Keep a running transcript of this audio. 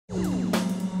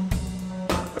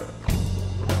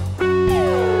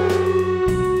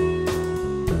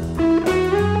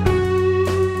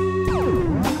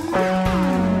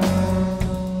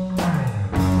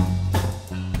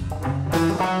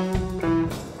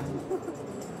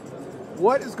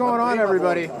What is going on,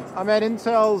 everybody? I'm at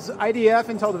Intel's IDF,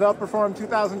 Intel Developer Forum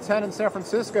 2010 in San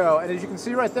Francisco, and as you can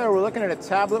see right there, we're looking at a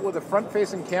tablet with a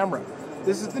front-facing camera.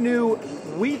 This is the new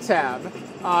WeTab.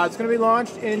 It's going to be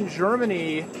launched in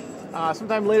Germany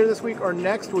sometime later this week or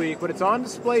next week, but it's on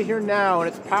display here now, and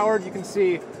it's powered, you can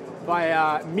see, by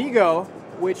Meego,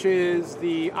 which is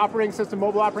the operating system,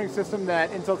 mobile operating system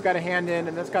that Intel's got a hand in,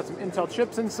 and that's got some Intel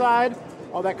chips inside,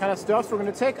 all that kind of stuff. So we're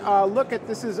going to take a look at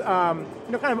this. Is kind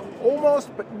of almost,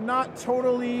 but not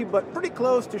totally, but pretty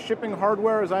close to shipping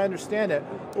hardware as I understand it.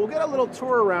 We'll get a little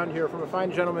tour around here from a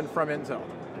fine gentleman from Intel.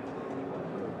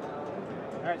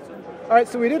 All right,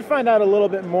 so we did find out a little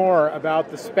bit more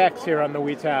about the specs here on the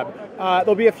WeTab.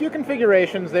 There'll be a few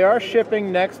configurations. They are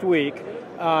shipping next week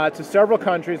to several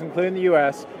countries, including the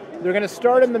US. They're going to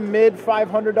start in the mid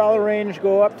 $500 range,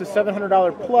 go up to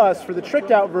 $700 plus for the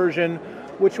tricked out version,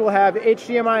 which will have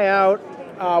HDMI out,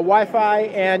 Wi-Fi,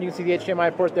 and you can see the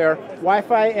HDMI port there,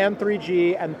 Wi-Fi and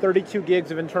 3G, and 32 gigs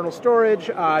of internal storage,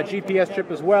 GPS chip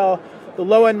as well. The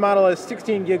low-end model has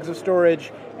 16 gigs of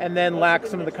storage, and then lacks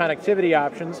some of the connectivity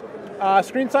options.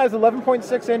 Screen size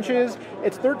 11.6 inches.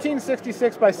 It's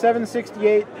 1366 by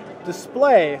 768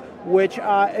 display, which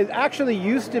is actually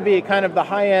used to be kind of the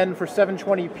high end for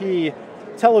 720p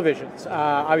televisions.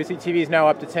 Obviously, TV is now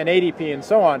up to 1080p and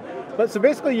so on. But so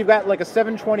basically, you've got like a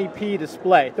 720p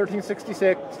display,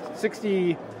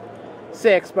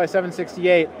 1366 by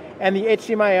 768, and the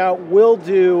HDMI out will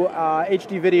do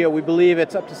HD video. We believe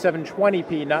it's up to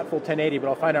 720p, not full 1080, but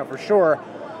I'll find out for sure.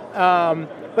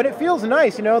 But it feels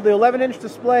nice, you know, the 11-inch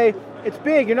display. It's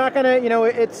big. You're not gonna, you know,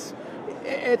 it's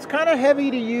kind of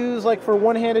heavy to use, like for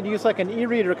one-handed use, like an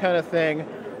e-reader kind of thing.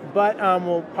 But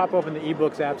we'll pop open the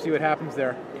eBooks app, see what happens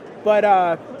there. But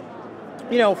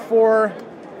you know, for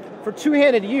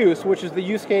two-handed use, which is the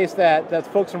use case that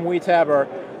folks from WeTab are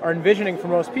envisioning for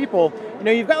most people, you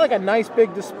know, you've got like a nice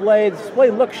big display. The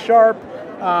display looks sharp.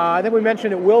 I think we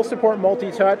mentioned it will support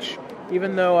multi-touch,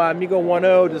 even though Meego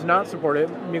 1.0 does not support it.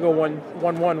 Meego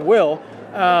 1.1 will.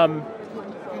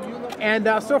 And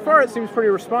so far, it seems pretty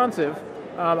responsive.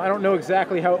 I don't know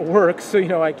exactly how it works, so you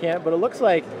know I can't. But it looks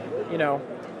like, you know,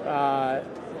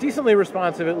 decently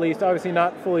responsive at least. Obviously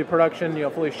not fully production, you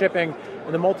know, fully shipping,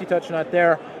 and the multi-touch not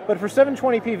there. But for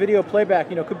 720p video playback,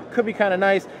 you know, could be kind of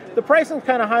nice. The pricing's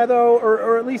kind of high though,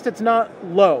 or at least it's not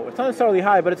low. It's not necessarily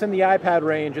high, but it's in the iPad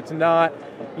range. It's not,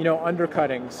 you know,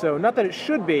 undercutting. So not that it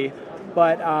should be,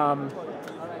 but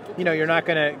you know, you're not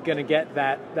gonna get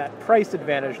that price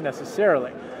advantage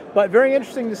necessarily. But very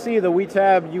interesting to see the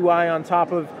WeTab UI on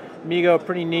top of Meego,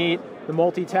 pretty neat. The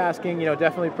multitasking, you know,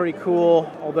 definitely pretty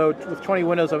cool, although with 20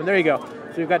 windows open. There you go.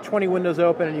 So you've got 20 windows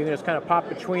open and you can just kind of pop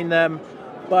between them.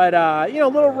 But, you know,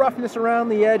 a little roughness around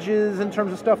the edges in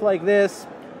terms of stuff like this.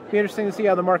 Be interesting to see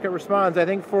how the market responds. I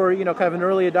think for, you know, kind of an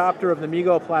early adopter of the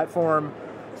Meego platform,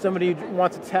 somebody who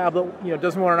wants a tablet, you know,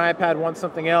 doesn't want an iPad, wants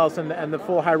something else, and the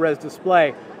full high-res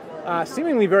display.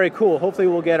 Seemingly very cool. Hopefully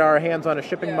we'll get our hands on a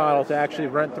shipping model to actually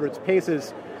run through its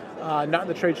paces, not in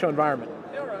the trade show environment.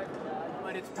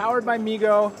 But it's powered by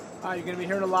Meego. You're going to be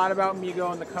hearing a lot about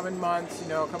Meego in the coming months, you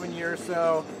know, coming year or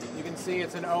so. You can see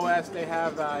it's an OS. They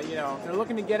have, you know, they're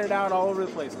looking to get it out all over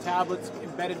the place. Tablets,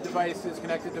 embedded devices,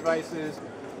 connected devices,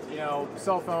 you know,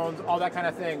 cell phones, all that kind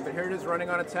of thing. But here it is running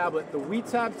on a tablet. The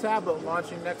WeTab tablet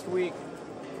launching next week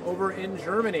over in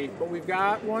Germany. But we've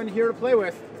got one here to play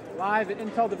with live at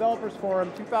Intel Developers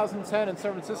Forum 2010 in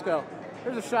San Francisco.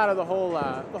 Here's a shot of the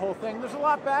whole thing. There's a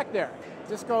lot back there.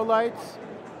 Disco lights,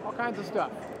 all kinds of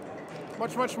stuff.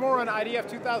 Much more on IDF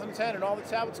 2010 and all the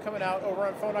tablets coming out over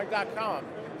on phonedog.com.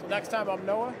 Until next time, I'm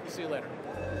Noah. See you later.